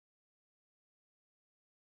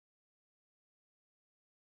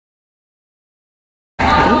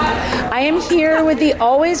I am here with the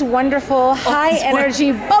always wonderful, high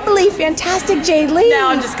energy, bubbly, fantastic Jade Lee. Now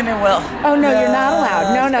I'm just gonna will. Oh no, you're not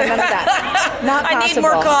allowed. No, none of that. Not possible. I need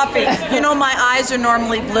more coffee. You know, my eyes are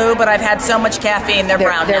normally blue, but I've had so much caffeine, they're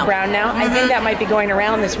brown now. They're brown now? I think that might be going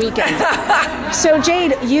around this weekend. So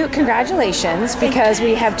Jade, congratulations, because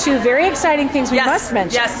we have two very exciting things we must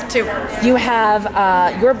mention. Yes, two. You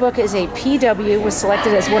have, your book is a PW, was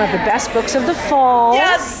selected as one of the best books of the fall.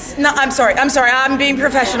 Yes. No, I'm sorry, I'm being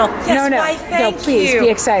professional. Yes, no, why, thank please, you. be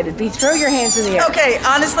excited. Throw your hands in the air. Okay,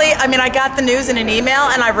 honestly, I mean, I got the news in an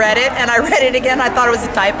email, and I read it, and I read it again, I thought it was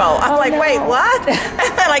a typo. I'm like, wait, what?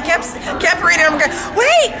 And I kept reading it, I'm going,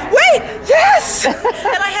 wait, yes!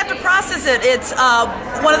 And I had to process it. It's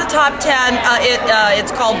one of the top 10,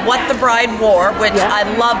 it's called What the Bride Wore, which I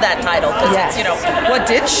love that title, because it's, you know, what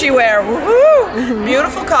did she wear? Woohoo!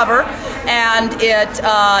 Beautiful cover. And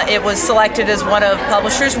it was selected as one of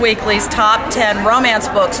Publishers Weekly's top 10 romance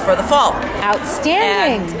books for the fall.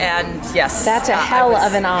 Outstanding. And yes. That's a hell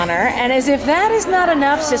of an honor. And as if that is not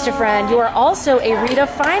enough, sister friend, you are also a Rita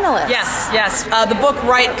finalist. Yes. The book,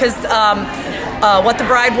 because What the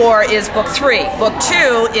Bride Wore is book 3. Book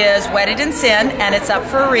 2 is Wedded in Sin, and it's up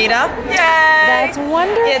for Rita. Yay! That's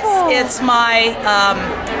wonderful. It's my...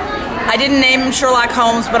 I didn't name him Sherlock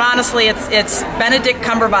Holmes, but honestly, it's Benedict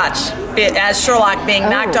Cumberbatch as Sherlock being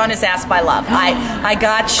knocked on his ass by love. I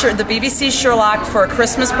got the BBC Sherlock for a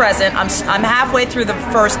Christmas present. I'm halfway through the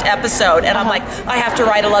first episode, and I'm like, I have to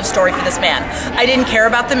write a love story for this man. I didn't care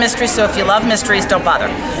about the mystery, so if you love mysteries, don't bother.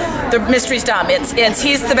 The mystery's dumb. It's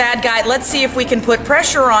he's the bad guy. Let's see if we can put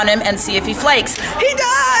pressure on him and see if he flakes. He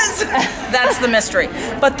does! That's the mystery.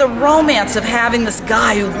 But the romance of having this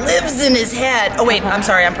guy who lives in his head. Oh wait, I'm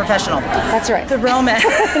sorry, I'm professional. That's right. The romance.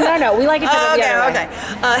 No, we like each other. Okay.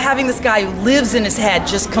 Having this guy who lives in his head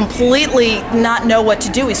just completely not know what to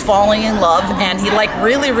do. He's falling in love, and he like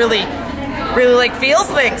really like feels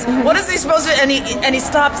things. What is he supposed to? And he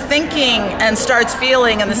stops thinking and starts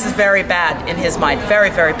feeling, and this is very bad in his mind, very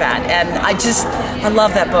bad. And I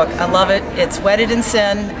love that book. I love it. It's Wedded in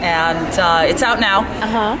Sin, and it's out now.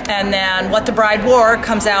 And then What the Bride Wore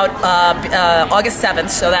comes out August 7th,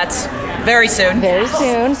 so that's very soon. Very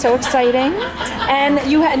soon. So exciting. And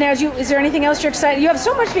is there anything else you're excited? You have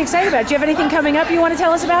so much to be excited about. Do you have anything coming up you want to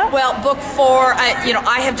tell us about? Well, book 4.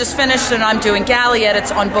 I have just finished, and I'm doing galley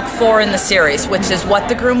edits on book 4 in the series, which is What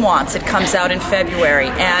the Groom Wants. It comes out in February,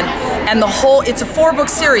 and the whole, it's a 4-book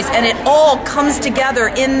series, and it all comes together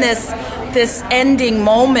in this ending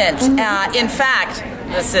moment. In fact,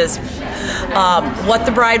 this is What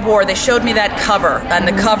the Bride Wore. They showed me that cover, and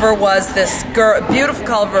the cover was this beautiful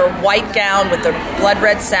cover, white gown with the blood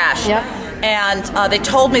red sash. And they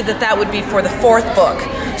told me that would be for the 4th book.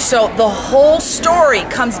 So the whole story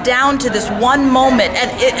comes down to this one moment, and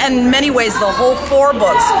in many ways the whole 4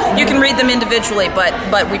 books, you can read them individually, but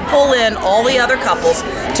we pull in all the other couples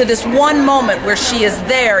to this one moment where she is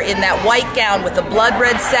there in that white gown with the blood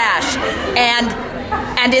red sash,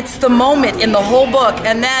 and it's the moment in the whole book.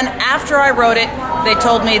 And then after I wrote it, they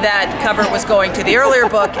told me that cover was going to the earlier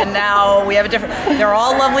book, and now we have a different, they're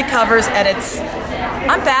all lovely covers, and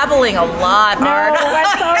I'm babbling a lot, Art. No,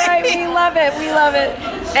 that's all right. We love it. We love it.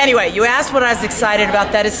 Anyway, you asked what I was excited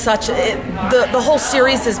about. That is the whole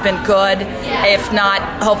series has been good, if not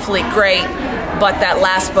hopefully great. But that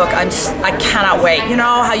last book, I cannot wait. You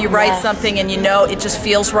know how you write something and you know it just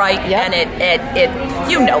feels right, and it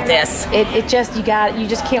you know this. You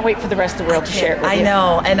just can't wait for the rest of the world to share it with you. I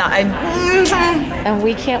know, and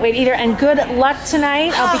we can't wait either. And good luck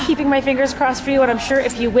tonight. I'll be keeping my fingers crossed for you, and I'm sure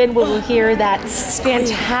if you win, we will hear that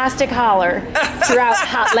fantastic holler throughout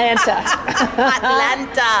Hotlanta.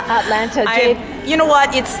 Hotlanta, Jade. You know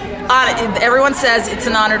what? Everyone says it's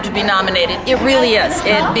an honor to be nominated. It really is.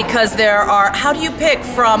 Because there are. How do you pick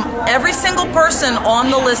from every single person on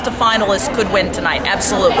the list of finalists could win tonight?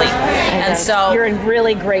 Absolutely. And so you're in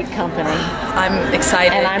really great company. I'm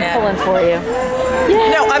excited, and I'm pulling for you.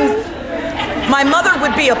 Yay. No, my mother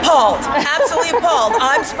would be appalled, absolutely appalled.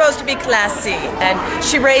 I'm supposed to be classy, and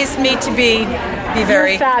she raised me to be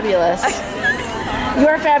very. You're fabulous. You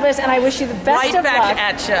are fabulous, and I wish you the best of luck. Right back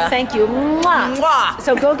at you. Thank you. Mwah. Mwah.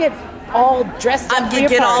 So go get all dressed up for your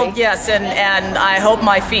party. Yes, and I hope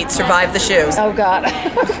my feet survive the shoes. Oh, God.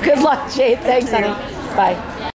 Good luck, Jade. Thanks, honey. Bye.